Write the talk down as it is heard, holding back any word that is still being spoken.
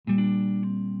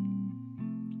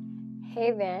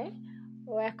Hey there,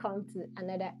 welcome to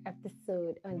another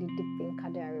episode on the Deep in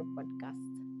Kadari podcast.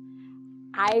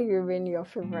 I remain your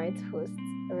favorite host,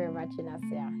 Reva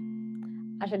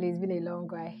Chinasia. Actually, it's been a long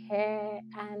while here,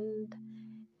 and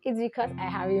it's because I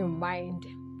have you in mind,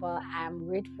 but I'm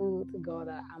grateful to God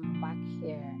that I'm back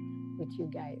here with you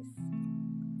guys.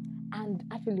 And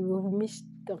actually, we've missed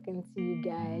talking to you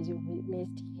guys, we've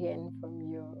missed hearing from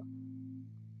you.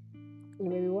 You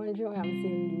may be wondering why I'm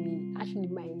saying we. Actually,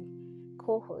 my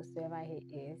co-host, whoever he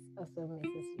is, also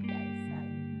misses you guys.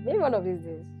 And maybe one of these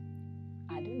days,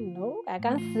 I don't know, I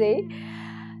can't say.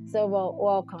 So, well,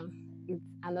 welcome. It's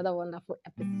another wonderful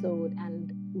episode,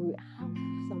 and we have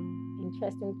some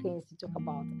interesting things to talk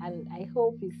about. And I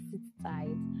hope you sit tight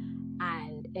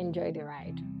and enjoy the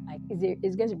ride. Like,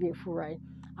 it's going to be a full ride.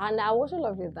 And I also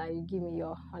love it that you give me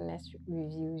your honest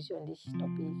reviews on this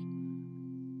topic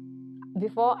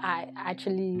before I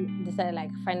actually decided, like,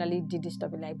 finally did this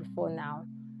topic, like, before now,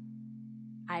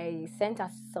 I sent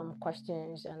us some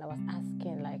questions and I was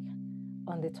asking, like,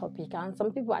 on the topic, and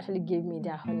some people actually gave me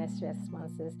their honest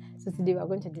responses. So today we're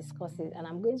going to discuss it, and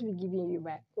I'm going to be giving you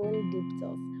my own deep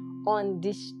thoughts on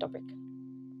this topic.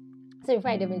 So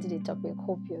before I dive into the topic,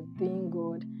 hope you're doing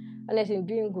good. Honestly,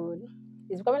 doing good.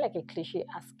 It's becoming like a cliche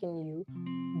asking you,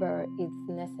 but it's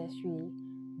necessary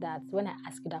that when I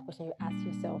ask you that question, you ask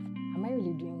yourself, am I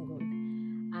really doing good?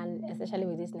 And especially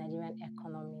with this Nigerian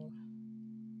economy,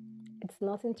 it's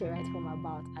nothing to write home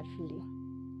about, actually.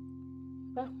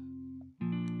 Well,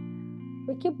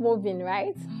 we keep moving,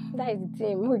 right? That is the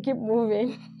theme. We keep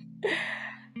moving.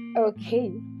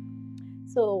 Okay.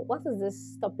 So, what is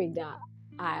this topic that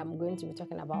I am going to be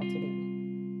talking about today?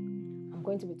 I'm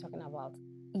going to be talking about,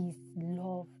 is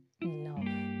love enough?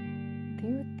 Do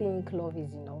you think love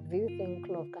is enough? Do you think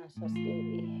love can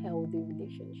sustain a healthy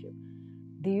relationship?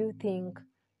 Do you think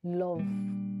love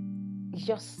is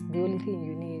just the only thing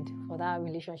you need for that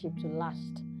relationship to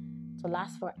last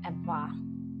forever?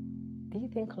 Do you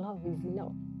think love is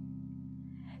enough?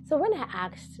 So when I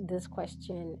asked this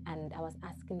question and I was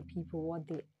asking people what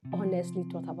they honestly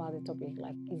thought about the topic,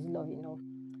 like, is love enough?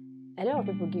 A lot of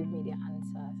people gave me their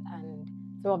answers, and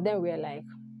some of them were like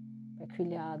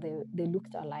peculiar, they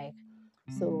looked alike.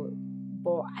 So,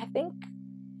 but I think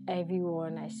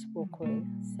everyone I spoke with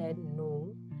said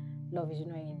no, love is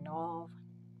not enough.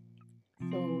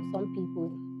 So some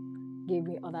people gave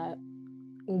me other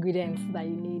ingredients that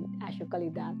you need, I should call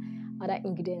it that, other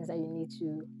ingredients that you need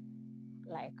to,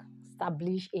 like,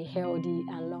 establish a healthy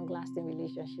and long-lasting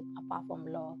relationship apart from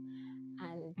love.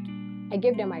 And I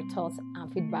gave them my thoughts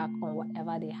and feedback on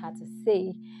whatever they had to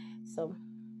say. So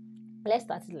let's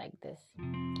start it like this.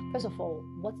 First of all,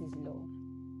 what is love?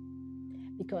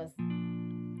 Because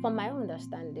from my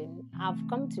understanding, I've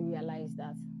come to realize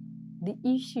that the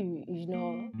issue is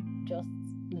not just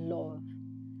love.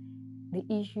 The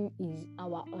issue is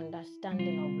our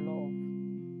understanding of love.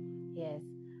 Yes.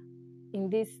 In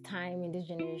this time, in this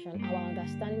generation, our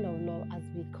understanding of love has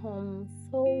become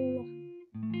so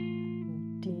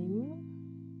dim.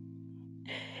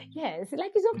 Yes,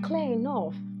 like, it's not clear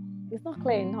enough. It's not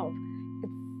clear enough.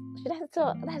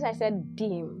 That's why I said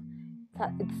dim.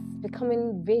 It's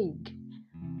becoming vague,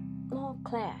 not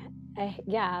clear.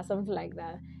 Yeah, something like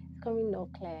that. It's becoming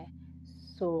not clear.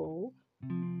 So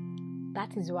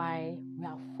that is why we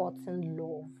are fighting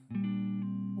love.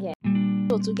 Yeah.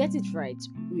 So to get it right,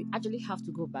 we actually have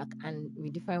to go back and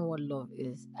redefine what love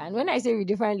is. And when I say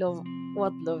redefine love,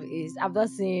 what love is, I'm not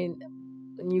saying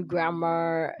new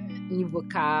grammar, new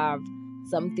vocab,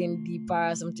 something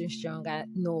deeper, something stronger.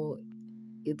 No,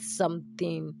 it's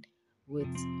something with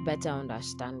better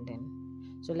understanding.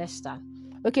 So let's start.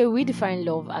 Okay, we define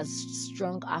love as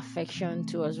strong affection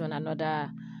towards one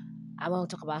another. And when we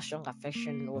talk about strong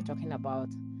affection, we're talking about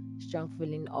strong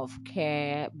feeling of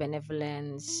care,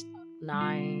 benevolence,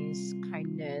 nice,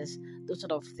 kindness, those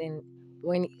sort of things.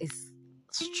 When it's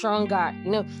stronger,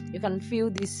 you can feel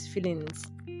these feelings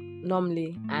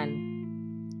normally,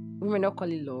 and we may not call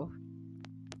it love.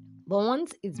 But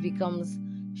once it becomes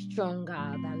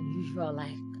stronger than usual,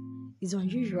 like, it's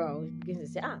unusual, you begin to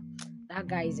say, that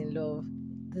guy is in love,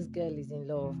 this girl is in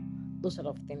love, those sort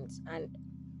of things. And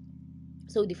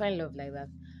so we define love like that.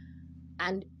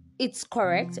 And it's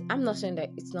correct. I'm not saying that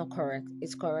it's not correct.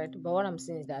 It's correct. But what I'm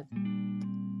saying is that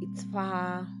it's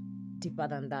far deeper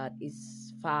than that.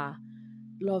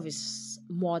 Love is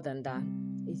more than that.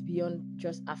 It's beyond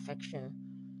just affection.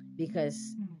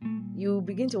 Because you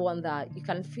begin to wonder, you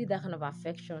can feel that kind of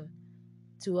affection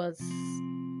towards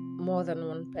more than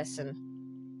one person.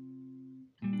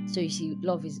 So you see,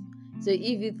 love is, so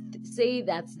if you say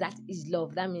that is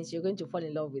love, that means you're going to fall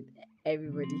in love with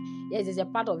everybody. Yes, there's a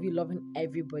part of you loving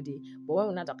everybody, but when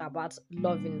we're not talking about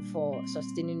loving for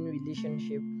sustaining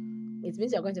relationship, it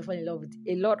means you're going to fall in love with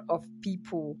a lot of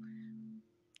people.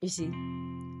 You see,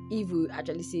 if we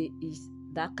actually say is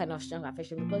that kind of strong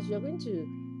affection, because you're going to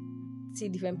see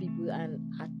different people and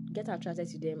get attracted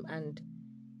to them and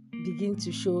begin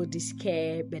to show this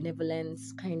care,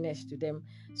 benevolence, kindness to them.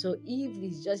 So if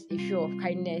it's just a show of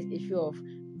kindness, a show of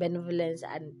benevolence,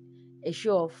 and a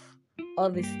show of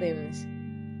all these things,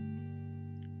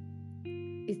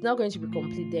 it's not going to be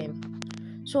complete then.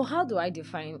 So how do I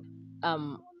define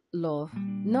love?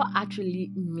 Not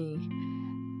actually me.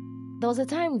 There was a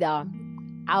time that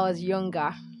I was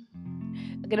younger.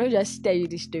 Okay, let me just tell you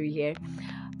this story here.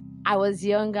 I was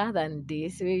younger than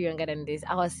this, way younger than this.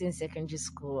 I was in secondary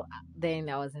school. Then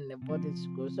I was in the boarding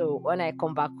school. So when I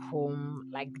come back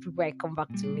home, like the people I come back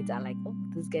to meet are like, oh,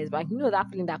 this guy's back. You know that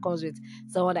feeling that comes with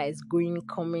someone that is going,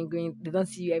 coming, going. They don't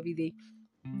see you every day.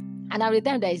 And at the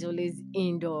time that is always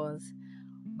indoors.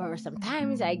 But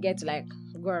sometimes I get to like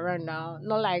go around now.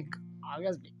 Not like I'll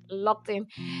just be locked in.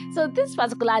 So this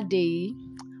particular day,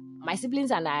 my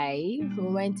siblings and I we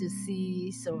went to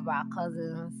see some of our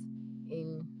cousins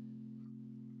in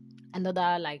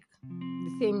another, like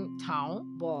the same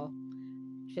town, but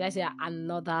should I say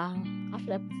another, how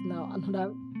should I put it now,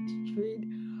 another street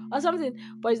or something,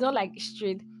 but it's not like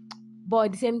street,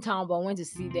 but the same town, but I went to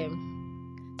see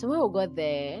them. So when we got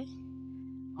there,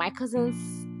 my cousin's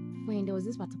friend, there was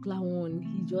this particular one,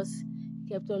 he just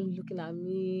kept on looking at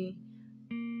me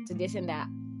to the extent that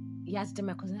he has to tell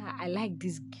my cousin, I like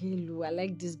this girl, I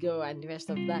like this girl, and the rest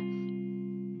of that.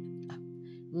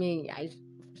 Me, I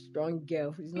strong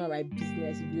girl. It's not my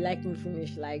business. If you like me,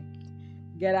 finish. Like,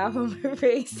 get out of my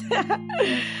face.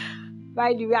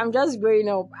 By the way, I'm just growing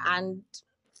up, and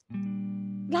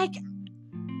like,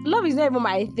 love is not even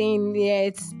my thing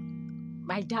yet.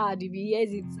 My dad, if he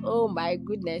hears it, oh my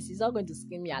goodness, he's not going to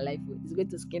skin me alive. He's going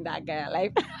to skin that guy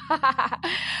alive.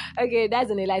 Okay,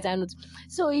 that's on a lighter note.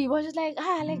 So he was just like,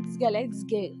 I like this girl, I like this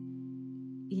girl.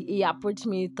 He approached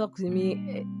me, talked to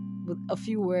me with a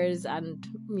few words, and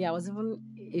me, I was even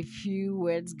a few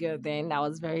words girl then. I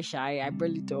was very shy. I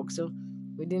barely talk, so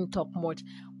we didn't talk much.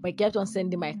 But he kept on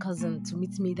sending my cousin to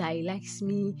meet me, that he likes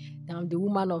me, that I'm the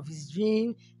woman of his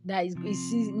dream, that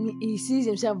he sees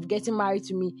himself getting married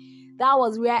to me. That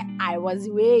was where I was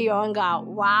way younger.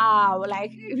 Wow,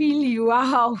 like really,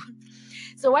 wow.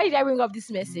 So why did I bring up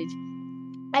this message?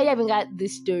 Why did I bring out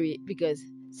this story? Because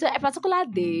so a particular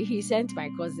day, he sent my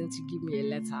cousin to give me a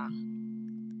letter.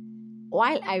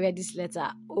 While I read this letter,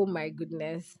 oh my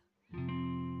goodness,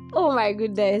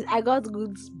 I got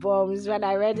goosebumps when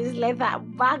I read this letter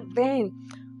back then.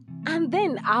 And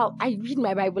then I read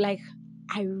my Bible, like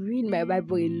I read my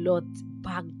Bible a lot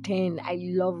back then. I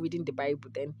love reading the Bible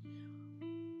then.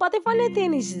 But the funny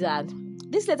thing is that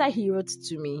this letter he wrote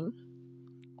to me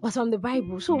was from the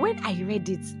Bible. So when I read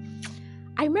it,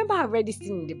 I remember I read this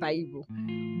thing in the Bible.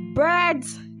 But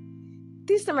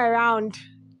this time around,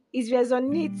 it's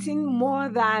resonating more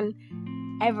than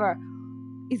ever.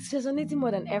 It's resonating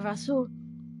more than ever. So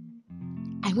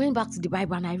I went back to the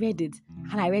Bible and I read it.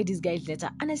 And I read this guy's letter.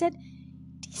 And I said,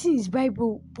 this is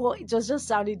Bible. But it was just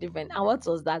sounding different. And what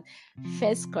was that?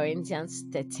 1 Corinthians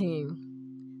 13.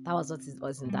 That was what it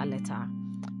was in that letter.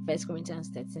 1 Corinthians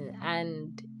 13.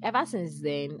 And ever since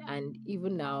then, and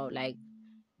even now, like,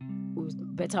 with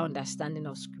better understanding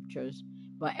of scriptures,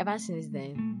 but ever since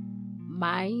then,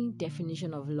 my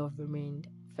definition of love remained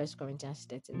 1 Corinthians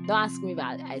 13. Don't ask me if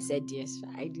I said yes.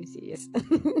 I didn't say yes.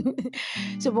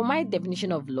 So, but my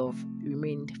definition of love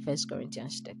remained 1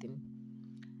 Corinthians 13.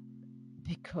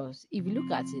 Because if you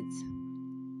look at it,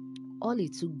 all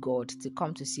it took God to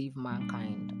come to save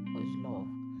mankind was love.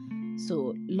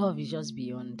 So, love is just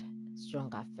beyond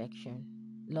strong affection.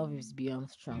 Love is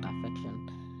beyond strong affection.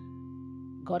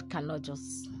 God cannot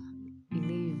just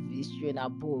leave his throne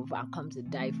above and come to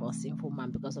die for a sinful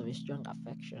man because of his strong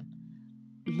affection.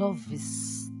 Love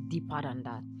is deeper than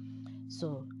that.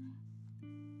 So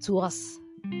to us,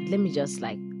 let me just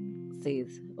like say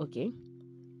it, okay?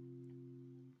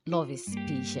 Love is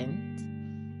patient.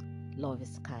 Love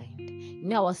is kind. You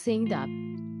know, I was saying that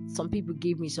some people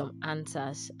gave me some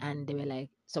answers and they were like,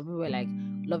 some people were like,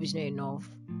 love is not enough.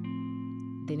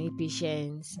 They need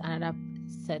patience. Another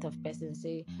set of persons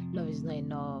say love is not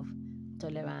enough,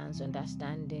 tolerance,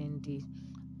 understanding.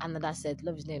 Another set,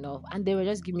 love is not enough, and they will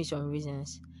just give me some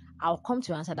reasons. I'll come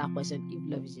to answer that question if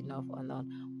love is enough or not.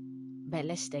 But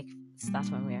let's start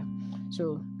from here.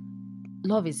 So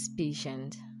love is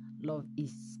patient, love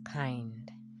is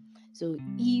kind. So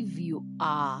if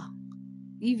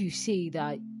you say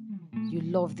that you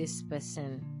love this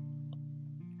person,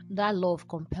 That love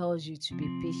compels you to be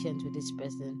patient with this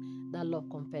person. That love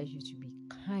compels you to be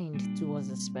kind towards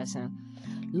this person.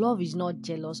 Love is not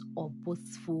jealous or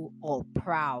boastful or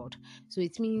proud. So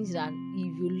it means that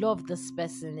if you love this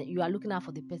person, you are looking out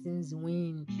for the person's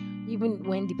win. Even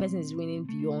when the person is winning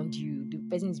beyond you, the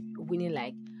person is winning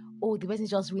like, oh, the person is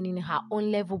just winning her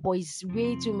own level, but it's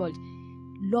way too much.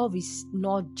 Love is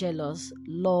not jealous.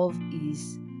 Love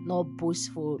is not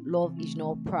boastful. Love is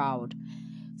not proud.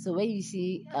 So when you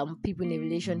see people in a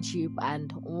relationship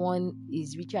and one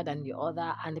is richer than the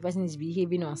other and the person is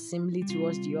behaving unseemly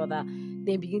towards the other,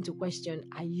 then begin to question,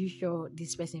 are you sure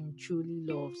this person truly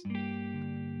loves?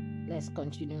 Let's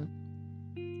continue.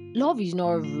 Love is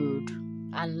not rude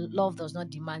and love does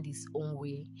not demand its own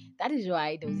way. That is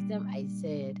why there was a time I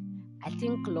said, I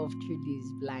think love truly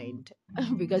is blind.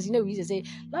 Because we used to say,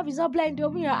 love is not blind,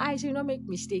 open your eyes, you not make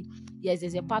mistake. Yes,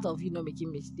 there's a part of you not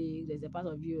making mistakes, there's a part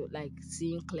of you like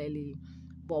seeing clearly.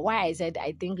 But why I said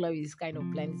I think love is kind of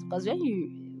blind is because when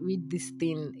you read this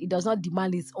thing, it does not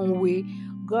demand its own way.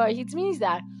 Gosh, it means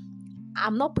that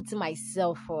I'm not putting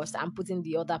myself first, I'm putting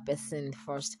the other person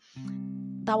first.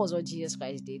 That was what Jesus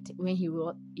Christ did when he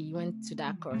went to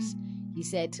that cross. He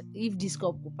said, if this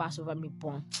cup will pass over me,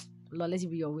 boom, Lord, let it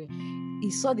be your will. He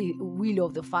saw the will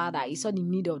of the Father. He saw the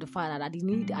need of the Father, that the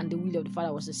need and the will of the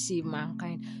Father was to save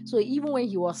mankind. So even when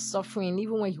he was suffering,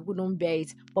 even when he couldn't bear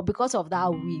it, but because of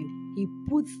that will, he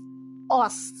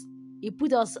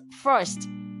put us first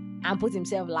and put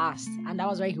himself last. And that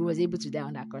was why he was able to die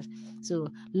on that cross. So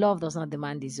love does not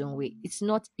demand its own way. It's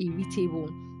not irritable.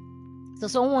 So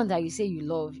someone that you say you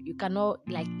love, you cannot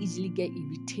like easily get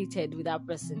irritated with that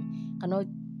person. Cannot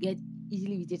get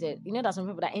easily irritated. You know that some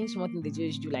people that any small thing they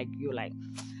just do, like you're like,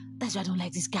 that's why I don't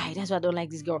like this guy, that's why I don't like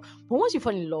this girl. But once you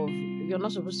fall in love, you're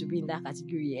not supposed to be in that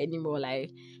category anymore.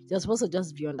 Like you're supposed to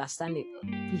just be understanding,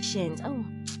 patient. Oh,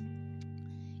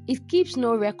 it keeps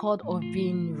no record of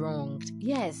being wronged.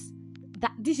 Yes,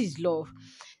 this is love.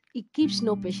 It keeps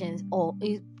no patience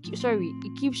it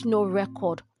keeps no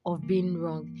record of being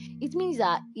wrong. It means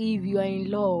that if you are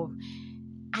in love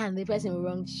and the person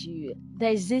wrongs you,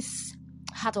 there's this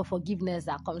heart of forgiveness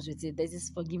that comes with it. There's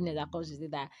this forgiveness that comes with it,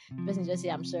 that the person just say,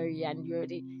 I'm sorry, and you're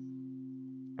already.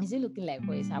 Is it looking like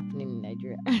what is happening in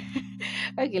Nigeria?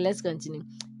 Okay, let's continue.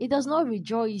 It does not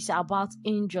rejoice about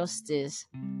injustice,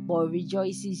 but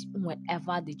rejoices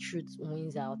whenever the truth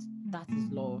wins out. That is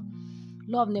love.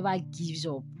 Love never gives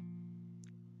up.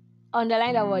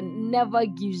 Underline that one, never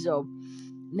gives up,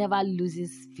 never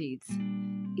loses faith.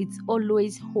 It's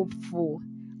always hopeful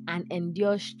and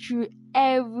endures through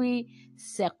every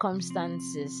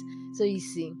circumstances. So you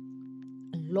see,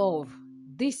 love,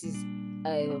 this is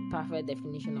a perfect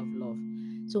definition of love.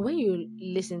 So when you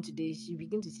listen to this, you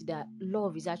begin to see that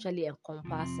love is actually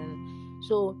encompassing.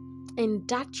 So in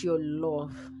that your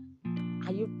love,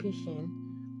 are you patient?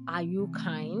 Are you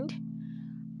kind?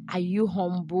 Are you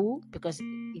humble? Because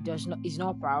it's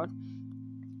not proud.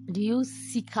 Do you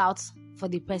seek out for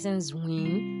the person's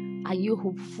win? Are you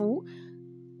hopeful?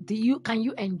 Can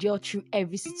you endure through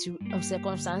every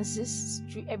circumstances,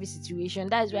 through every situation?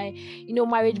 That's why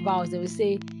marriage vows, they will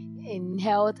say in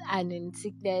health and in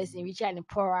sickness, in richer and in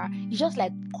poorer. It's just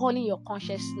like calling your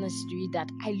consciousness to it that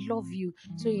I love you.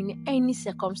 So in any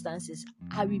circumstances,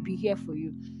 I will be here for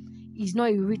you. It's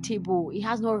not irritable. It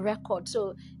has no record.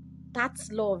 So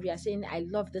that's love. You are saying, I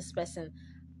love this person.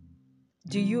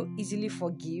 Do you easily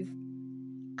forgive?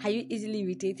 Are you easily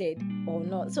irritated or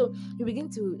not? So you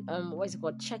begin to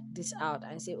check this out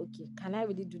and say, okay, can I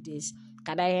really do this?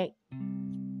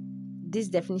 This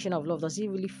definition of love, does it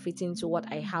really fit into what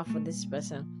I have for this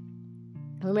person?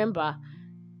 Remember,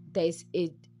 there's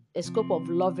a scope of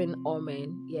loving all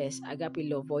men. Yes, agape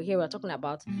love. But here we're talking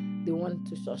about the one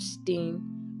to sustain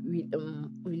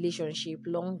relationship,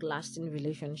 long-lasting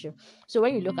relationship. So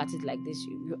when you look at it like this,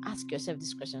 you ask yourself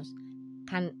these questions: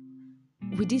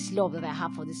 with this love that I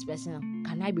have for this person,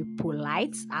 can I be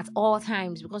polite at all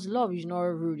times? Because love is not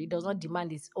rude. It does not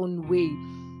demand its own way.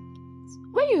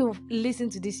 When you listen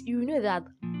to this, you know that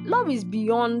love is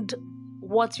beyond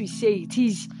what we say it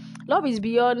is. Love is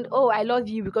beyond, oh, I love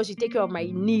you because you take care of my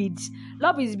needs.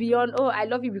 Love is beyond, oh, I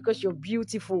love you because you're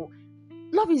beautiful.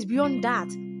 Love is beyond that.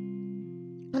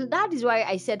 And that is why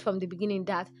I said from the beginning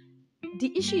that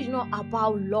the issue is not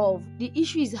about love. The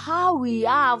issue is how we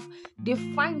have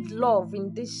defined love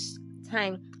in this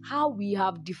time. How we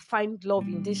have defined love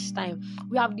in this time.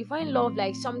 We have defined love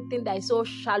like something that is so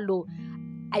shallow.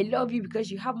 I love you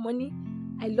because you have money.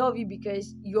 I love you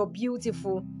because you're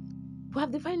beautiful. We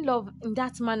have defined love in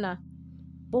that manner.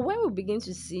 But when we begin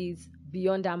to see it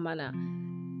beyond that manner,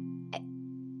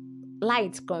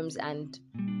 light comes and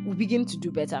we begin to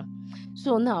do better.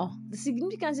 So now, the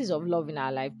significances of love in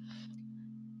our life,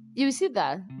 you see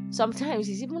that sometimes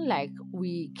it's even like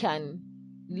we can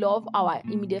love our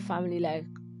immediate family, like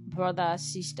brother,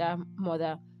 sister,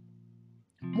 mother,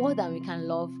 more than we can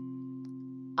love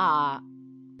our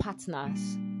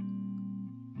partners,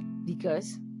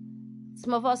 because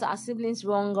some of us, our siblings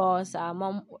wrong us, our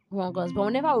mom wrong us, but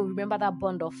whenever we remember that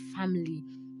bond of family,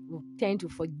 we tend to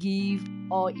forgive,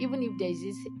 or even if there's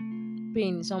this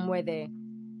pain somewhere there,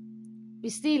 we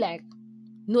still like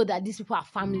know that these people are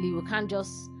family. We can't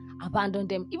just abandon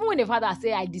them. Even when the father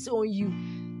say, I disown you,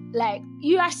 like,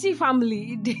 you are still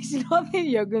family. There's nothing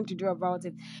you're going to do about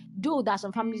it. Though there's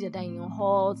some families that are in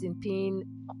hurt, in pain,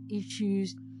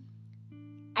 issues,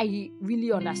 I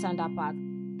really understand that part.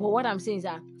 But what I'm saying is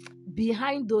that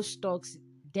behind those talks,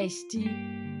 there's still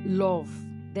love.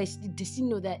 They still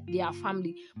know that they are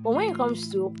family. But when it comes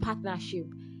to partnership,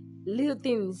 little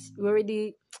things, we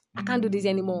already, I can't do this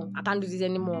anymore. I can't do this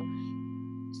anymore.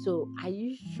 So are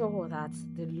you sure that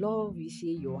the love you say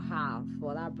you have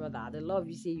for that brother, the love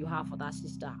you say you have for that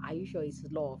sister, are you sure it's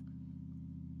love?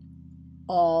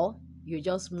 Or you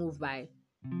just move by,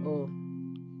 oh,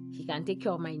 he can take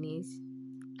care of my needs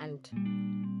and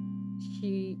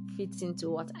she fits into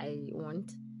what I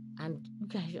want, and you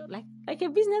guys like a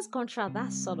business contract,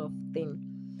 that sort of thing.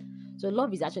 So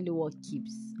love is actually what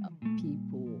keeps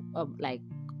people like,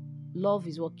 love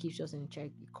is what keeps us in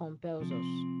check. It compels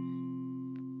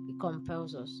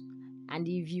us. And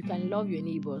if you can love your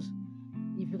neighbors,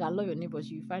 you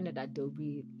find out that there'll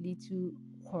be little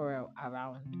quarrel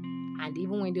around. And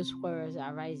even when those quarrels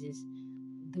arises,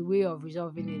 the way of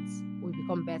resolving it will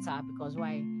become better, because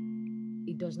why?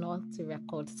 It does not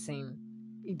record sin.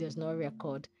 It does not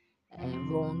record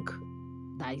wrong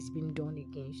that is being done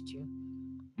against you.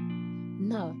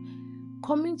 Now,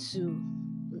 coming to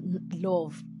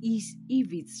love, is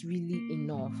if it's really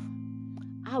enough.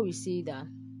 I will say that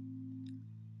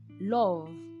love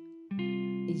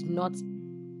is not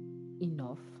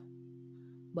enough,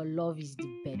 but love is the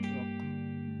bedrock.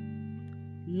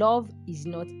 Love is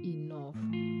not enough,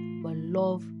 but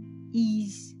love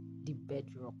is the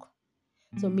bedrock.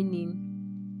 So meaning,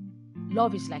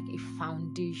 love is like a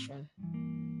foundation.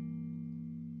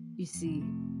 You see,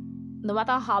 no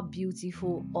matter how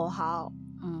beautiful or how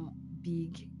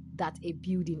big that a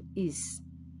building is,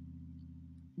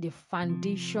 the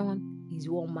foundation is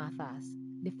what matters.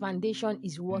 The foundation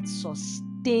is what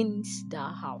sustains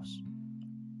that house.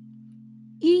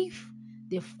 If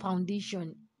the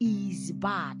foundation is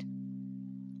bad,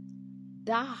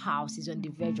 that house is on the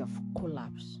verge of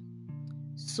collapse.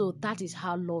 So that is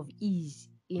how love is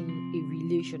in a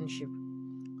relationship.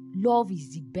 Love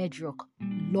is the bedrock.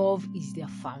 Love is the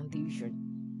foundation.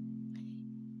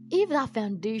 If that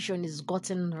foundation is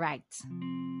gotten right,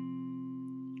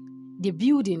 the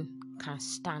building can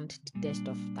stand the test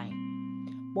of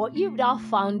time. But if that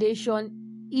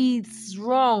foundation is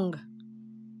wrong,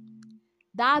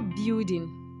 that building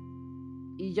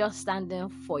is just standing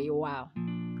for a while.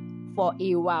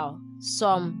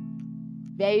 Some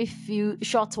very few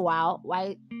short while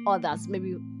others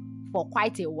maybe for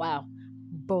quite a while,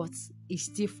 but it's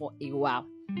still for a while.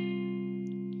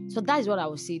 So that is what I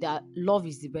would say, that love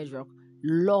is the bedrock.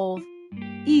 Love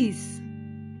is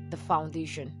the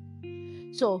foundation.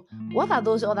 So what are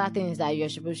those other things that you're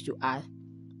supposed to add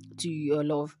to your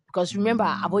love? Because remember,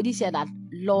 I've already said that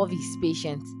love is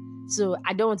patient. So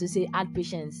I don't want to say add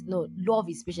patience. No, love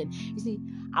is patient. You see,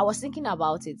 I was thinking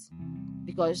about it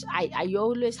because I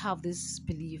always have this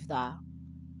belief that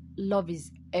love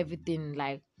is everything,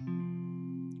 like,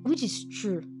 which is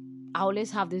true. I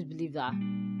always have this belief that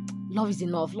love is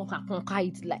enough. Love can conquer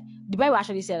it. Like the Bible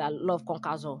actually said that love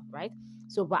conquers all, right?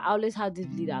 So, but I always have this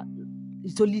belief that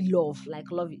it's only love.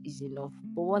 Like love is enough.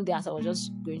 But one day, as I was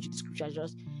just going through the scripture,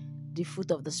 just the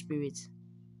fruit of the spirit: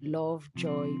 love,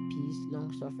 joy, peace,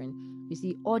 long suffering. You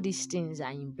see, all these things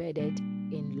are embedded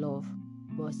in love,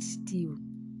 but still,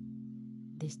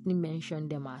 they still mention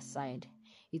them aside.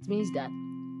 It means that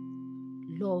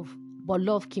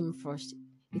love came first.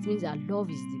 It means that love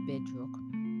is the bedrock.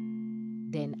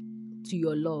 Then to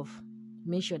your love,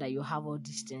 make sure that you have all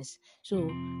these things. So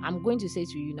I'm going to say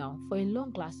to you now, for a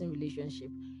long-lasting relationship,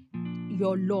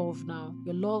 your love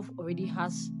already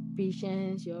has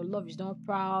patience. Your love is not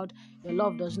proud. Your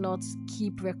love does not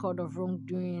keep record of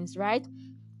wrongdoings, right?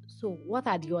 So what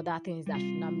are the other things that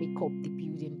should now make up the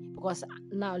building? Because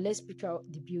now let's picture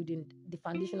the building. The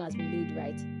foundation has been laid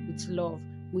right with love,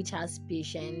 which has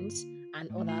patience and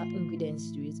other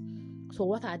ingredients to it. So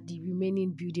what are the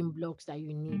remaining building blocks that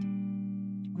you need?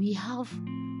 We have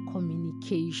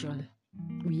communication.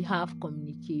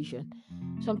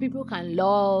 Some people can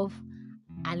love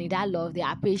And in that love, they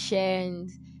are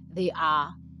patient. They're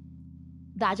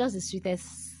just the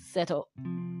sweetest set of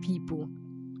people.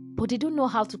 But they don't know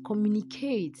how to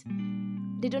communicate.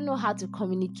 They don't know how to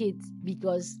communicate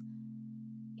because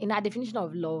in our definition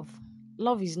of love,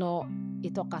 love is not a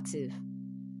talkative.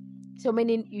 So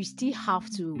meaning you still have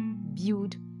to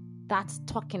build that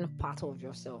talking part of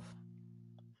yourself.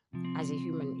 As a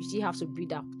human, you still have to build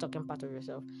that talking part of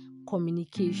yourself.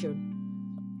 Communication.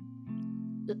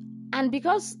 And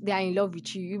because they are in love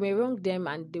with you, you may wrong them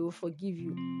and they will forgive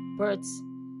you. But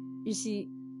you see,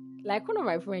 like one of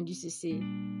my friends used to say,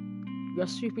 you're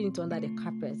sweeping it under the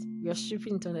carpet. You're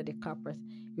sweeping it under the carpet.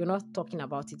 You're not talking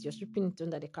about it. You're sweeping it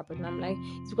under the carpet. And I'm like,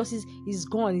 it's because it's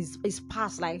gone. It's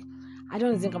past. Like, I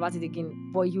don't think about it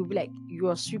again. But you'll be like,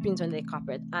 you're sweeping it under the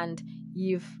carpet. And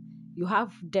if you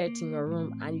have dirt in your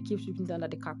room and you keep sweeping it under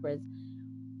the carpet,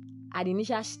 at the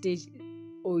initial stage,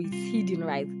 it's hidden,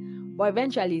 right? But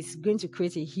eventually it's going to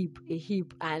create a heap,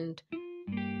 and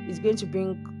it's going to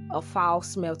bring a foul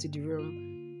smell to the room.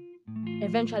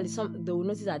 Eventually they will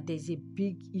notice that there's a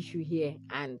big issue here,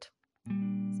 and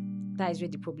that is where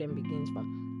the problem begins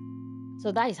from.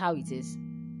 So that is how it is.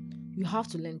 You have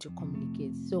to learn to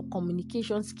communicate. So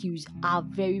communication skills are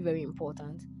very, very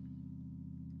important.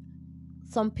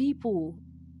 Some people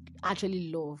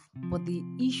actually love, but the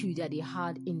issue that they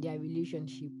had in their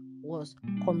relationship was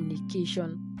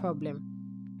communication problem.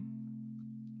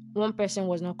 One person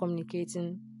was not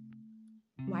communicating,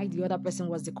 while the other person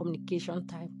was the communication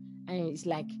type. And it's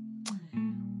like,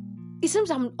 it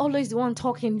seems I'm always the one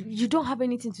talking. You don't have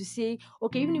anything to say.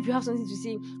 Okay, even if you have something to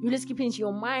say, you just keep it into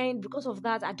your mind. Because of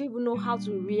that, I don't even know how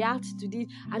to react to this.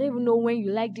 I don't even know when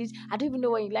you like this. I don't even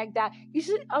know when you like that. You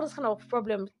see, all those kind of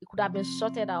problems, it could have been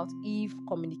sorted out if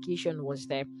communication was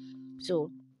there.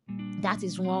 So that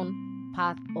is one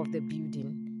part of the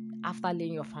building. After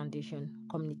laying your foundation,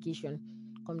 communication.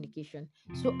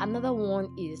 So another one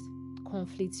is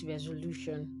conflict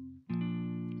resolution.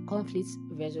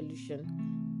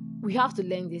 We have to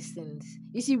learn these things.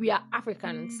 You see, we are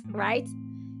Africans, right?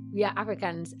 We are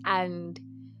Africans, and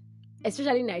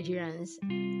especially Nigerians.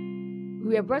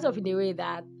 We were brought up in a way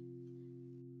that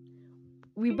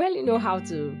we barely know how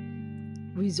to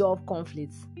resolve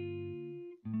conflicts.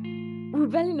 We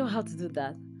barely know how to do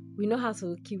that. We know how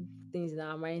to keep things in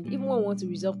our mind. Even when we want to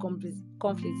resolve conflicts,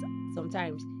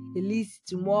 sometimes it leads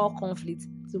to more conflict.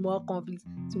 So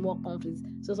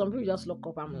some people just look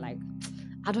up and I'm like,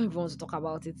 I don't even want to talk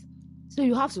about it. So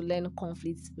you have to learn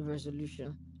conflict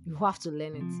resolution. You have to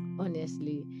learn it,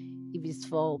 honestly. If it's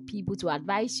for people to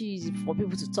advise you, if it's for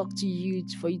people to talk to you,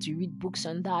 it's for you to read books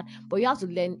on that. But you have to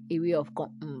learn a way of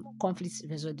conflict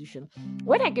resolution.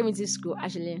 When I came into school,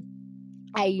 actually,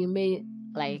 I made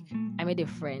a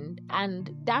friend,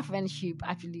 and that friendship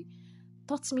actually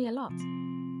taught me a lot.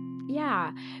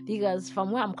 Yeah, because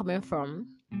from where I'm coming from,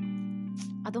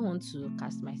 I don't want to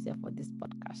cast myself for this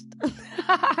podcast.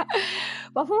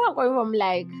 But from where I'm coming from,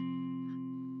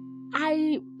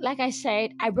 like I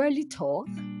said, I barely talk.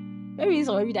 Maybe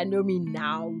some of you that know me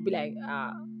now will be like,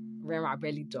 Rema, I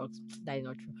barely talk. That is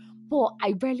not true. But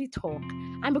I barely talk.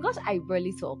 And because I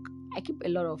barely talk, I keep a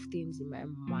lot of things in my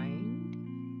mind.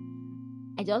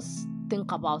 I just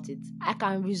think about it. I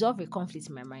can resolve a conflict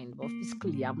in my mind, but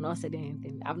physically, I've not said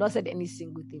anything. I've not said any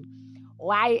single thing.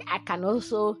 Why I can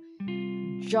also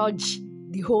judge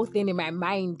the whole thing in my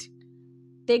mind,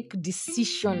 take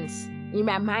decisions in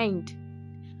my mind,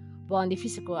 but on the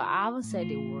physical, I haven't said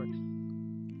a word.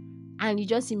 And you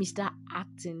just see me start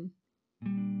acting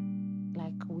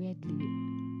like weirdly.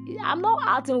 I'm not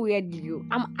acting weirdly.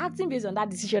 I'm acting based on that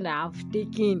decision I've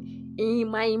taken in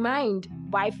my mind.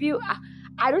 But I feel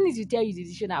I don't need to tell you the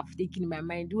decision I've taken in my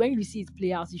mind. When you see it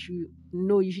play out, you should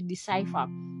know, you should decipher.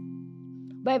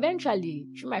 But eventually,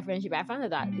 through my friendship, I found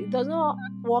out that it does not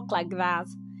work like that,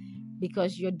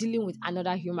 because you're dealing with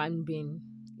another human being.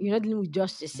 You're not dealing with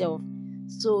just yourself.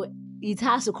 So it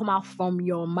has to come out from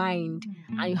your mind,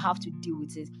 and you have to deal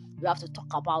with it. You have to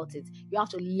talk about it. You have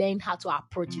to learn how to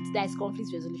approach it. That is conflict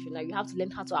resolution. Now you have to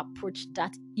learn how to approach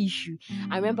that issue.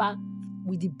 I remember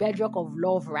with the bedrock of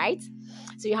love, right?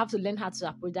 So you have to learn how to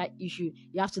approach that issue.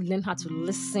 You have to learn how to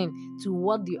listen to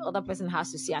what the other person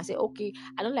has to say. I say, okay,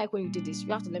 I don't like when you did this.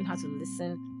 You have to learn how to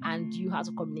listen, and you have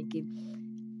to communicate.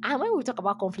 And when we talk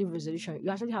about conflict resolution, you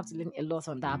actually have to learn a lot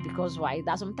on that, because why?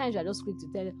 That sometimes you are just quick to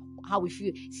tell how we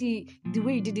feel. See, the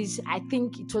way you did this, I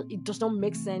think it does not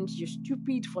make sense. You're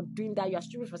stupid for doing that. You're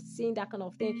stupid for saying that kind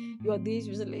of thing. You're this,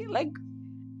 like,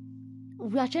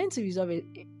 we are trying to resolve a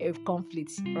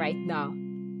conflict right now,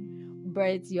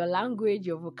 but your language,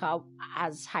 your vocab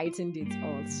has heightened it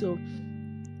all. So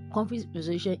conflict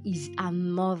resolution is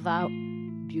another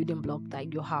building block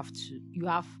that you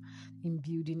have in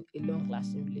building a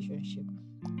long-lasting relationship.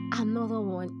 Another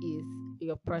one is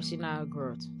your personal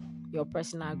growth. Your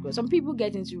personal growth. Some people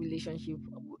get into relationship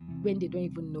when they don't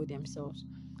even know themselves.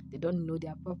 They don't know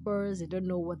their purpose. They don't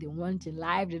know what they want in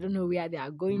life. They don't know where they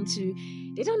are going to.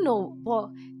 They don't know, but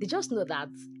they just know that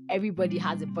everybody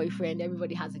has a boyfriend.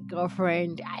 Everybody has a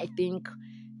girlfriend. I think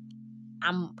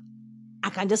I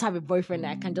can just have a boyfriend.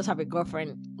 I can just have a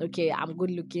girlfriend. Okay, I'm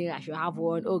good looking. I should have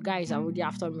one. Oh, guys are already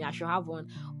after me. I should have one.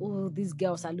 Oh, these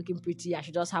girls are looking pretty. I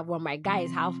should just have one. My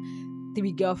guys have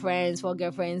 3 girlfriends, 4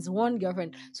 girlfriends, 1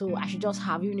 girlfriend. So I should just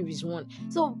have, even if it's one.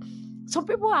 So some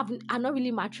people are not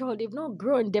really mature. They've not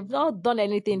grown. They've not done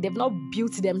anything. They've not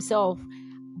built themselves.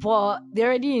 But they're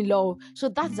already in love. So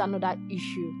that's another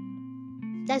issue.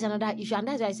 That's another issue. And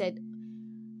that's why I said,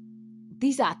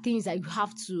 these are things that you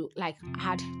have to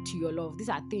add to your love. These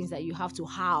are things that you have to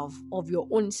have of your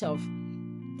own self.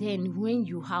 Then when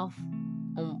you have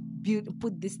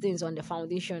put these things on the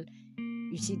foundation,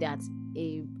 you see that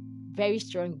a very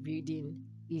strong building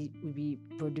will be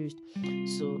produced.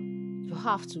 So you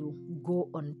have to go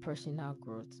on personal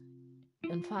growth.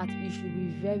 In fact, you should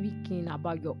be very keen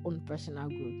about your own personal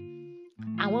growth.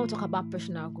 And when we talk about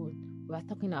personal growth, we are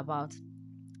talking about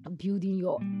building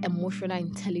your emotional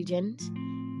intelligence,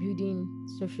 building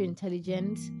social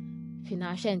intelligence,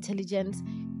 financial intelligence,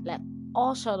 like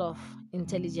all sort of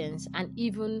intelligence, and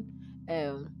even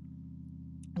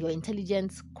your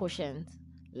intelligence quotient,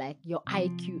 like your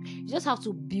IQ. You just have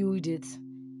to build it.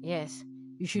 Yes,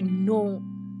 you should know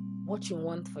what you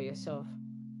want for yourself.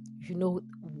 You should know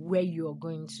where you are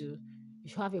going to. You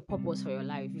should have a purpose for your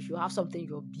life. You should have something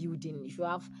you're building. You should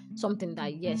have something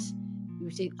that, yes, you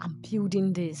say, I'm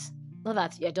building this. Not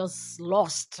that you're just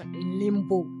lost in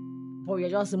limbo, but you're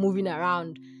just moving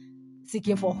around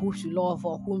seeking for who to love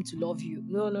or whom to love you.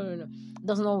 No. It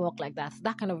does not work like that.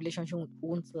 That kind of relationship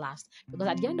won't last. Because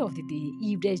at the end of the day,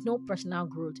 if there's no personal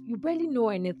growth, you barely know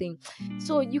anything.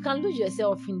 So you can lose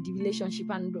yourself in the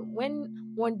relationship, and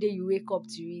when one day you wake up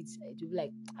to it, you'll be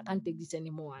like, I can't take this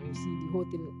anymore. And you see the whole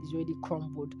thing is already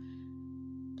crumbled.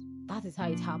 That is how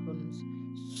it happens.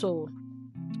 So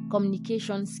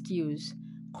communication skills,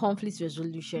 conflict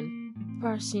resolution,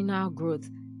 personal growth,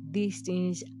 these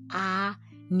things are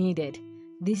needed.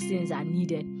 These things are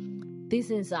needed. These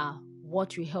things are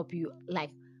what will help you,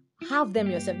 have them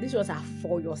yourself. These ones are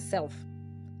for yourself.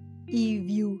 If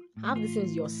you have these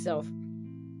things yourself,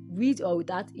 with or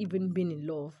without even being in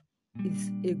love, it's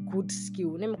a good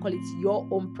skill. Let me call it your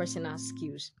own personal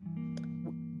skills.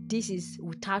 This is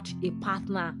without a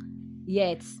partner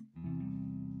yet.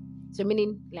 So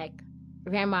meaning,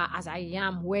 Rema, as I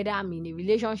am, whether I'm in a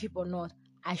relationship or not,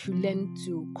 I should learn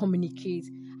to communicate.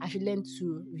 I should learn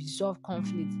to resolve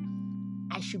conflict.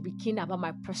 I should be keen about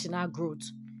my personal growth,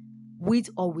 with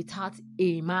or without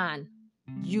a man.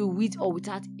 You, with or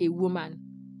without a woman.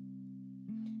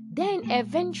 Then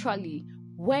eventually,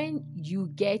 when you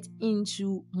get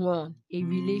into a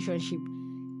relationship,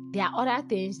 there are other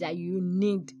things that you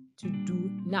need to do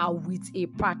now with a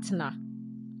partner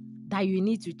that you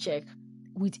need to check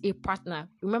with a partner.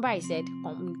 Remember I said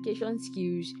communication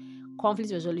skills,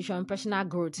 conflict resolution, personal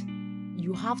growth.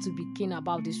 You have to be keen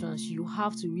about these ones. You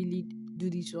have to really do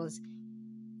these ones,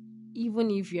 even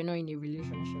if you're not in a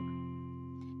relationship.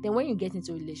 Then when you get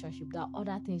into a relationship, there are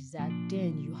other things that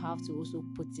then you have to also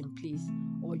put in place,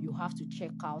 or you have to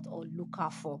check out or look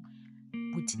out for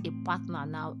with a partner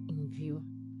now in view.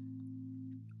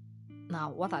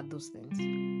 Now, what are those things?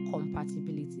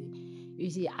 Compatibility. You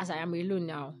see, as I am alone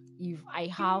now, if I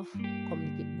have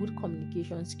good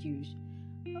communication skills,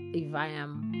 if I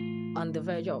am on the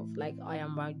verge of, I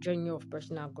am on a journey of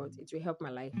personal growth, it will help my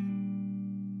life.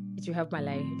 It will help my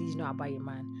life. This is not about a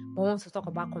man. But once we talk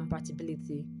about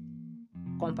compatibility,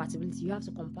 you have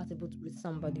to compatible with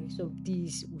somebody. So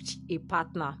this with a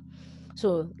partner.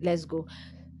 So let's go.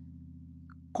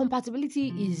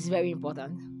 Compatibility is very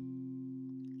important.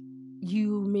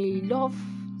 You may love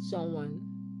someone,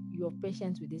 you're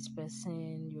patient with this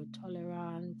person, you're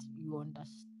tolerant, you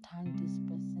understand this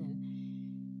person,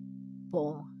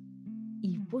 but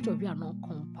if both of you are not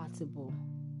compatible,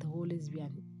 there will always be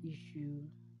an issue.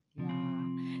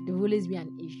 There will always be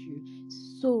an issue.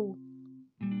 So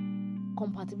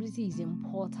compatibility is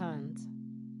important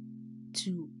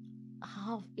to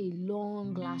have a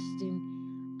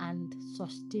long-lasting and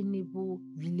sustainable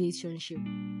relationship.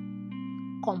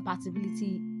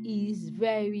 Compatibility is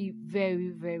very, very,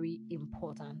 very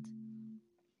important.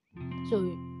 So,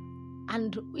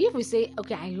 and if we say,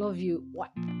 okay, I love you, what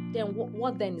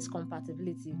then is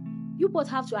compatibility? You both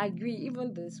have to agree.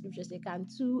 Even the scriptures say, can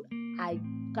two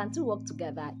work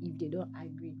together if they don't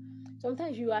agree?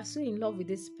 Sometimes you are so in love with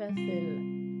this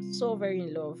person, so very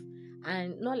in love,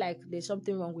 and not like there's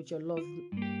something wrong with your love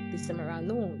this time around.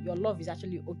 No, your love is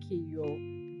actually okay. You're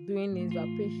doing it, you're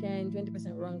patient,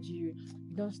 20% wrong to you,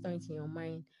 you don't store it in your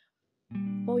mind.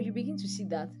 But you begin to see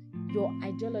that your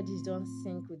ideologies don't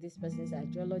sync with this person's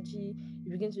ideology.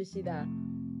 You begin to see that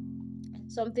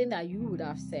something that you would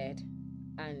have said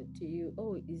and to you,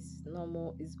 oh, it's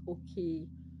normal, it's okay,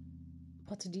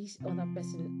 but to this other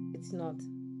person, it's not.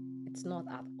 It's not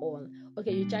at all.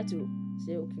 Okay, you try to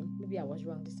say, okay, maybe I was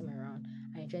wrong this time around,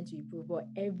 and you're trying to improve, but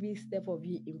every step of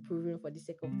you improving for the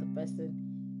sake of the person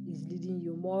is leading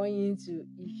you more into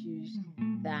issues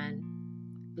than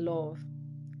love.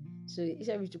 So it's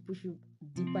every to push you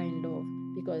deeper in love,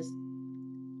 because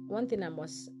one thing I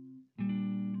must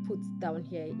put down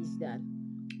here is that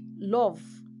love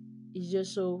is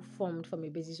just so formed from a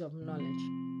basis of knowledge,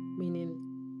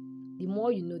 meaning the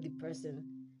more you know the person,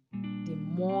 the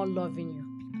more loving you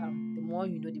become. The more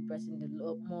you know the person, the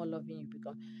more loving you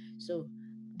become. So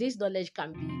this knowledge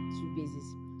can be two bases.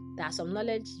 There are some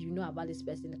knowledge you know about this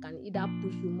person that can either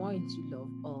push you more into love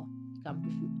or it can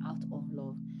push you out of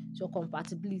love. So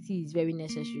compatibility is very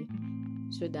necessary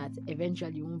so that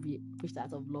eventually you won't be pushed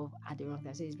out of love at the wrong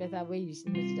time. So it's better when you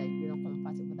notice that you're not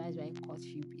compatible. That is why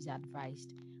courtship is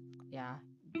advised,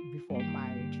 before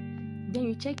marriage. Then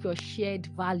you check your shared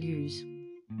values.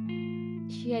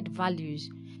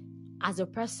 As a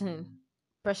person,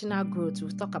 personal growth.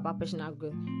 We'll talk about personal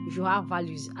growth. You should have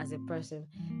values as a person.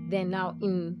 Then now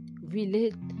in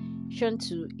relation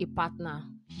to a partner,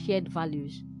 shared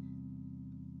values.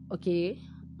 Okay,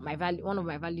 one of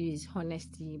my values is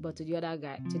honesty, but to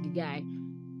the guy,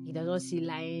 he doesn't see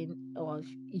lying, or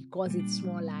he calls it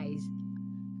small lies.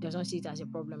 He doesn't see it as a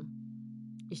problem.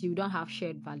 You see, we don't have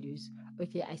shared values.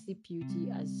 Okay, I see purity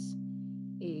as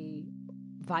a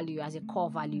value, as a core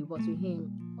value, but to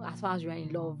him, as far as we're in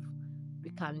love, we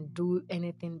can do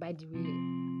anything. By the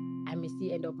way, I may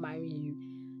still end up marrying you.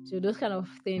 So those kind of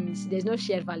things, there's no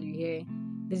shared value here.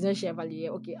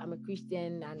 Okay, I'm a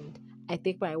Christian and I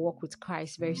take my walk with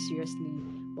Christ very seriously,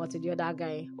 but to the other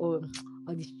guy, all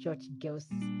these church girls,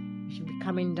 you should be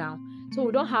coming down. So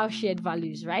we don't have shared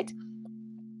values, right?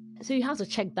 So you have to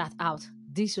check that out.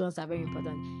 These ones are very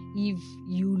important. If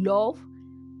you love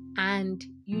and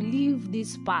you leave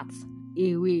these parts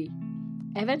away,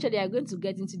 eventually you're going to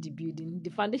get into the building. The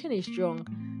foundation is strong,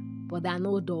 but there are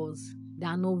no doors, there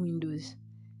are no windows.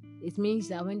 It means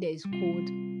that when there is cold,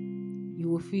 you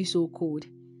will feel so cold.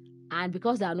 And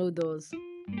because there are no doors,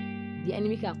 the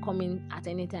enemy can come in at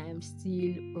any time,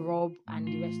 steal, rob, and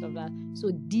the rest of that.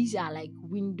 So these are like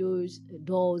windows,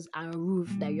 doors, and roof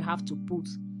that you have to put.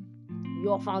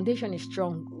 Your foundation is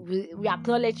strong. We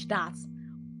acknowledge that.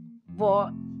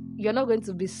 But you're not going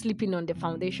to be sleeping on the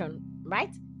foundation,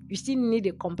 right? You still need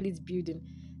a complete building.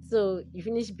 So you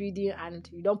finish building and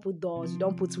you don't put doors, you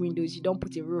don't put windows, you don't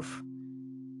put a roof.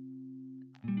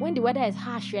 When the weather is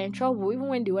harsh, you're in trouble. Even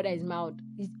when the weather is mild,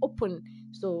 it's open.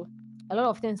 So a lot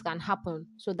of things can happen.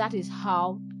 So that is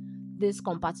how this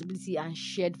compatibility and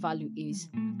shared value is.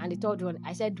 And the third one,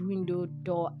 I said window,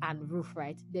 door, and roof,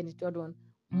 right? Then the third one,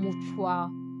 mutual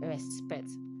respect.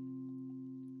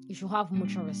 You should have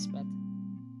mutual respect.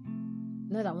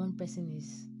 Not that one person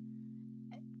is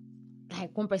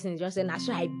just saying, that's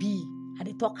who I be. And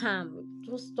they talk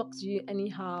just talk to you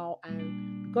anyhow.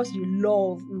 And because you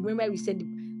love, remember we said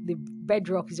the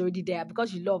bedrock is already there.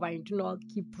 Because you love and you do not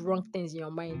keep wrong things in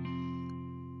your mind,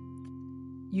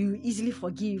 you easily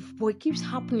forgive. But it keeps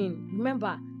happening.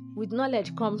 Remember, with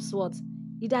knowledge comes what?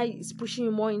 Either it's pushing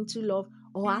you more into love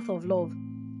or out of love.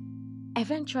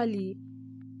 Eventually,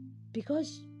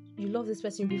 because you love this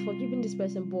person, you'll be forgiving this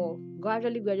person, but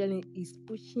gradually is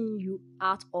pushing you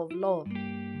out of love.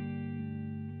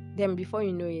 Then before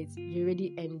you know it, you're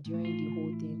already enduring the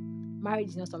whole thing. Marriage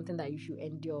is not something that you should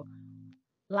endure.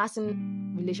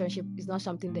 Lasting relationship is not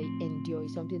something that you endure,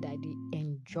 it's something that they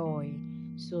enjoy.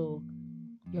 So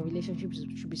your relationship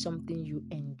should be something you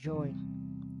enjoy.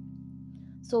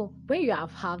 So when you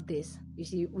have this, you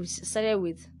see, we started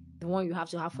with the one you have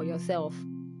to have for yourself,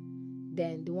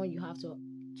 then the one you have to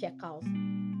check out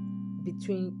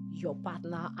between your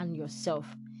partner and yourself.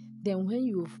 Then when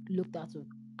you've looked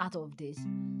out of this,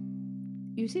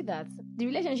 you see that the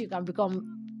relationship can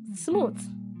become smooth.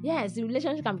 Yes, the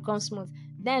relationship can become smooth.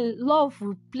 Then love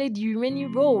will play the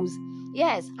remaining roles.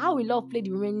 Yes, how will love play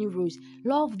the remaining roles?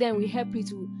 Love then will help you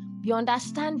to be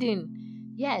understanding.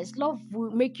 Yes, love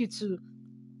will make you to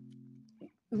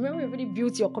remember, you've already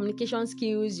built your communication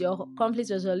skills, your conflict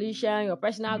resolution, your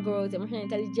personal growth, emotional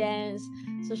intelligence,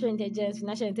 social intelligence,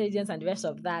 financial intelligence, and the rest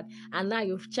of that. And now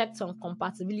you've checked on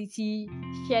compatibility,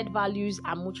 shared values,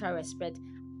 and mutual respect.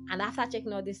 And after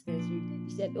checking all these things, you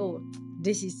said, oh,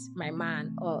 this is my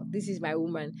man, or this is my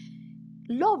woman.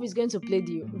 Love is going to play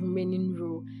the remaining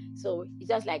role. So it's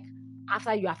just like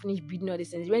after you have finished building all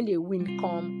these things, when the wind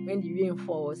comes, when the rain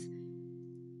falls,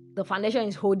 the foundation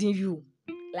is holding you.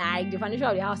 Like the foundation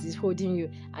of the house is holding you,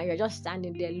 and you're just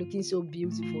standing there looking so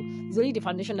beautiful. It's only the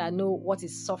foundation that know what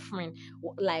is suffering,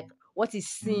 like what is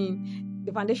seen.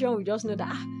 The foundation will just know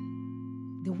that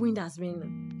the wind has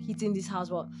been hitting this house.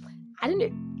 But I don't know.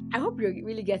 I hope you're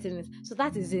really getting it. So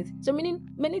that is it. So meaning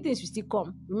many things will still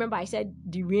come. Remember, I said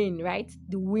the rain, right?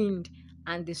 The wind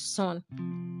and the sun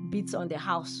beats on the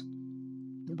house,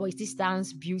 but it still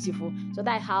stands beautiful. So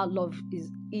that's how love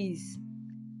is.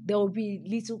 There will be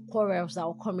little quarrels that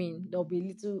will come in. There will be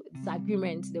little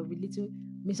disagreements. There will be little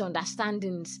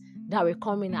misunderstandings that will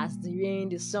come in as the rain,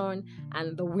 the sun,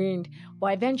 and the wind.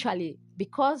 But eventually,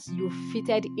 because you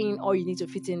fitted in all you need to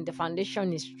fit in, the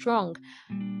foundation is strong.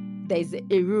 There is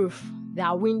a roof. There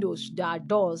are windows. There are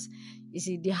doors. You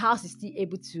see, the house is still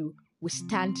able to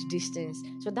withstand distance.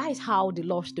 So that is how the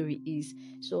love story is.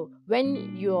 So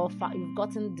when you've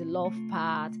gotten the love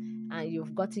part, and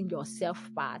you've gotten your self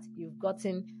part, you've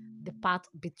gotten the part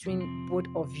between both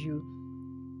of you,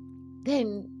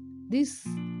 then these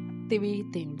three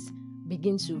things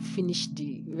begin to finish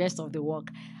the rest of the work.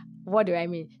 What do I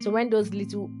mean? So when those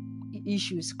little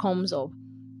issues comes up,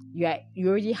 you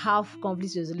already have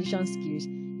conflict resolution skills.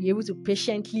 You're able to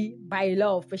patiently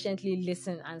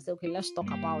listen and say, okay, let's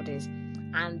talk about this.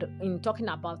 And in talking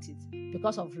about it,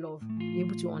 because of love, you're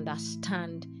able to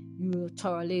understand, you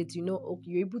tolerate, okay,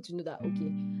 you're able to know that,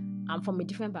 okay, I'm from a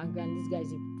different background, this guy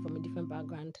is from a different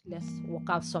background, let's work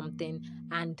out something,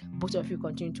 and both of you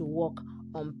continue to work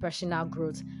on personal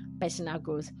growth.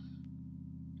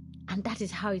 And that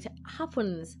is how it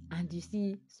happens. And you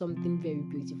see something very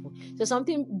beautiful. So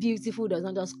something beautiful does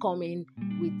not just come in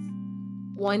with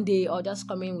one day, or just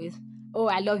come in with, oh,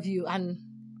 I love you, and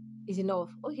it's enough.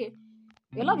 Okay,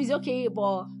 your love is okay,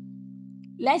 but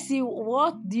let's see,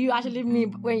 what do you actually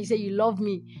mean when you say you love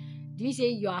me? Do you say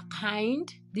you are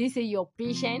kind? Do you say you're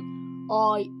patient?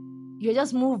 Or you're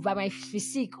just moved by my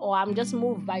physique? Or I'm just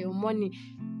moved by your money?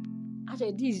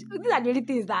 Actually, these are the only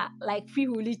things that like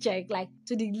people really check. Like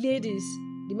to the ladies,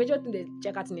 the major thing they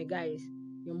check out in a guy is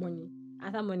your money.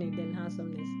 After money, then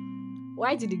handsomeness.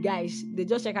 Why do the guys, they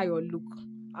just check out your look?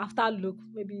 After look,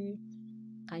 maybe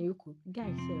can you cook?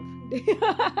 Guys,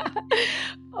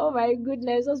 oh my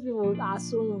goodness, those people are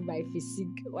so moved by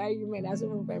physique. Why you men are so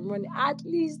moved by money? At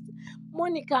least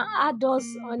money can add us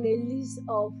on a list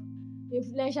of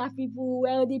influential people,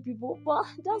 wealthy people, but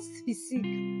just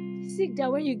physique that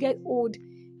when you get old,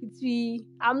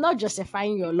 I'm not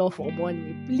justifying your love for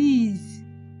money, please.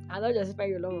 I'm not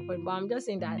justifying your love for money, but I'm just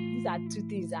saying that these are two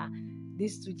things that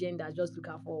these two genders just look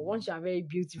out for. Once you are very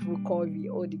beautiful, curvy,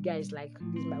 oh, the guy is like,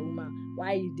 this is my woman.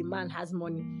 Why the man has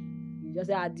money, you just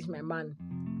say, this is my man.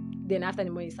 Then after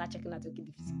the money, you start checking out, okay,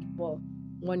 the physique, but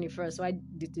money first. Why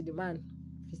to the man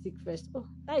physique first? Oh,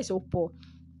 that is so poor.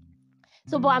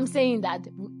 So, but I'm saying that.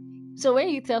 So when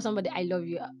you tell somebody I love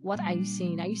you, what are you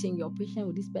saying? Are you saying you're patient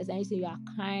with this person? Are you saying you are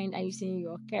kind? Are you saying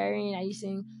you're caring? Are you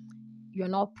saying you're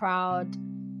not proud?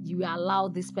 You allow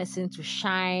this person to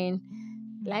shine?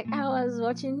 Like I was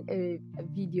watching a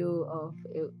video of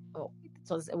it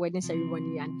was a wedding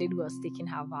ceremony, and lady was taking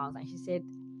her vows, and she said,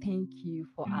 "Thank you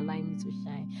for allowing me to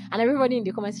shine." And everybody in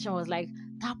the comment section was like,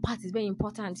 "That part is very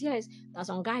important." Yes, there's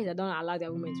some guys that don't allow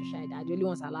their women to shine. That the only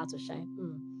ones allowed to shine.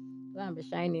 Gonna be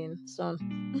shining, son.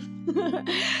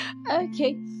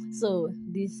 Okay, so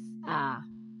these are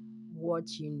what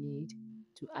you need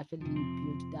to actually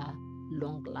build that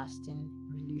long-lasting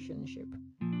relationship.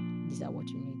 These are what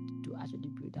you need to actually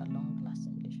build that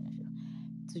long-lasting relationship.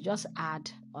 To just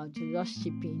add or to just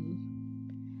chip in,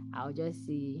 I'll just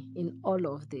say in all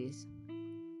of this,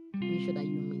 make sure that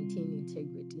you maintain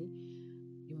integrity,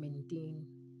 you maintain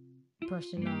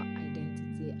personal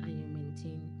identity, and you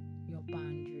maintain your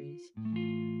boundaries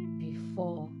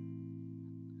before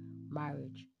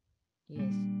marriage.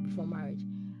 Yes, before marriage.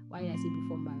 Why did I say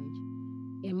before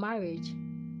marriage?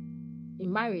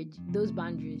 In marriage, those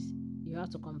boundaries, you have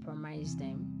to compromise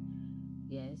them.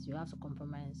 Yes, you have to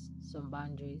compromise some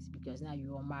boundaries because now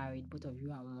you are married, both of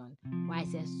you are one. Why I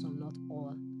say some, not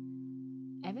all.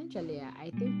 Eventually,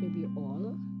 I think maybe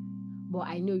all, but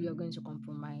I know you're going to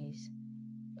compromise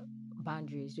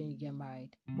boundaries when you get married.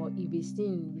 But if it's still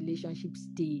in relationship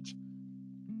stage,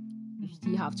 you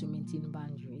still have to maintain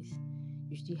boundaries.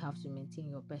 you still have to maintain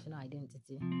your personal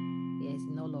identity. Yes,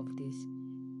 in all of this,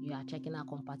 you are checking out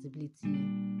compatibility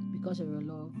because of your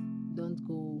love. Don't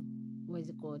go, what is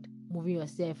it called, moving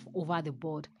yourself over the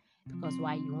board because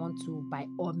why you want to by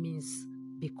all means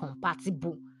be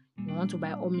compatible. You want to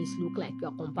by all means look like you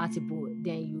are compatible,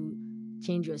 then you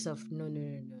change yourself. No.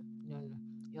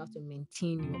 You have to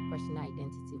maintain your personal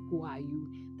identity. Who are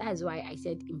you? That is why I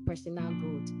said in personal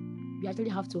growth, you actually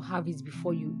have to have it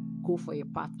before you go for a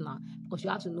partner, because you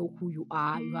have to know who you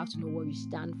are, you have to know what you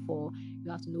stand for, you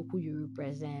have to know who you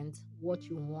represent, what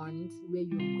you want, where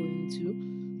you're going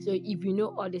to. So if you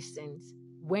know all these things,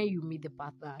 when you meet the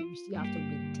partner, you still have to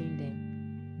maintain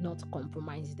them, not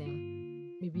compromise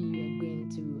them. Maybe you're going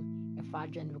to a far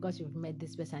journey because you've met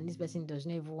this person does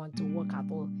not even want to work at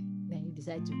all, then you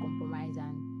decide to compromise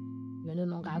and you're no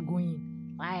longer going.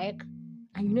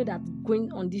 And you know that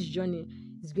going on this journey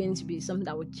is going to be something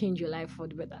that will change your life for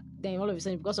the better. Then all of a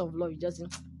sudden, because of love, you just...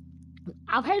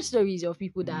 I've heard stories of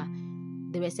people that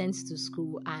they were sent to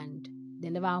school and they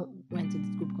never went to the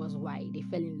school because why? They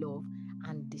fell in love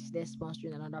and they're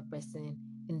sponsoring another person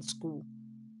in school.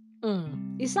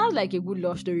 It sounds like a good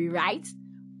love story, right?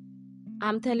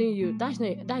 I'm telling you, that is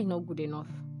not good enough.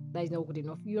 That is not good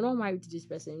enough. You're not married to this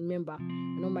person. Remember,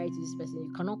 you're not married to this person.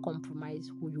 You cannot compromise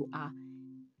who you are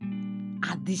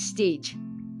at this stage.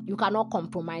 You cannot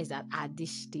compromise that at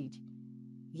this stage.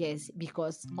 Yes,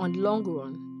 because on the long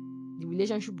run, the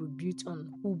relationship will be built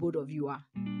on who both of you are.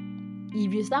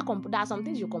 If you start, there are some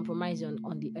things you compromise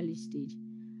on the early stage.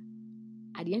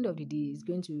 At the end of the day, it's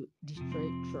going to destroy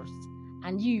trust.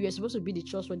 And you're supposed to be the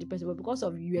trustworthy person, but because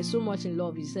of you are so much in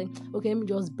love, you say, okay, let me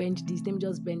just bend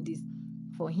this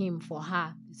for him, for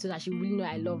her, so that she will really know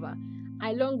I love her.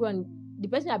 And long run, the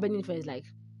person you're bending for is like,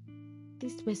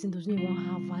 this person doesn't even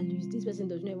have values. This person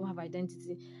doesn't even have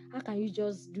identity. How can you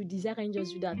just do this? How can you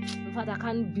just do that? In fact, I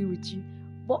can't be with you.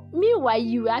 But meanwhile,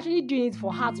 you are actually doing it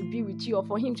for her to be with you or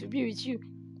for him to be with you.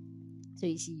 So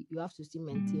you see, you have to still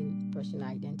maintain personal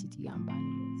identity and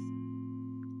boundaries.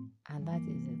 And that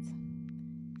is it.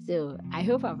 So I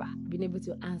hope I've been able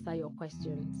to answer your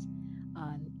questions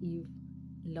on if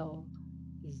love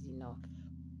is enough.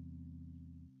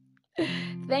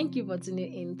 Thank you for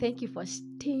tuning in. Thank you for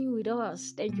staying with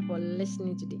us. Thank you for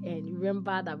listening to the end.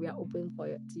 Remember that we are open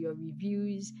to your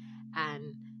reviews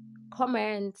and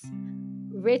comments.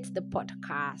 Rate the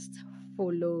podcast,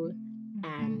 follow,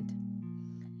 and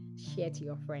share to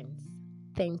your friends.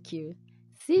 Thank you.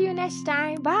 See you next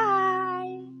time. Bye.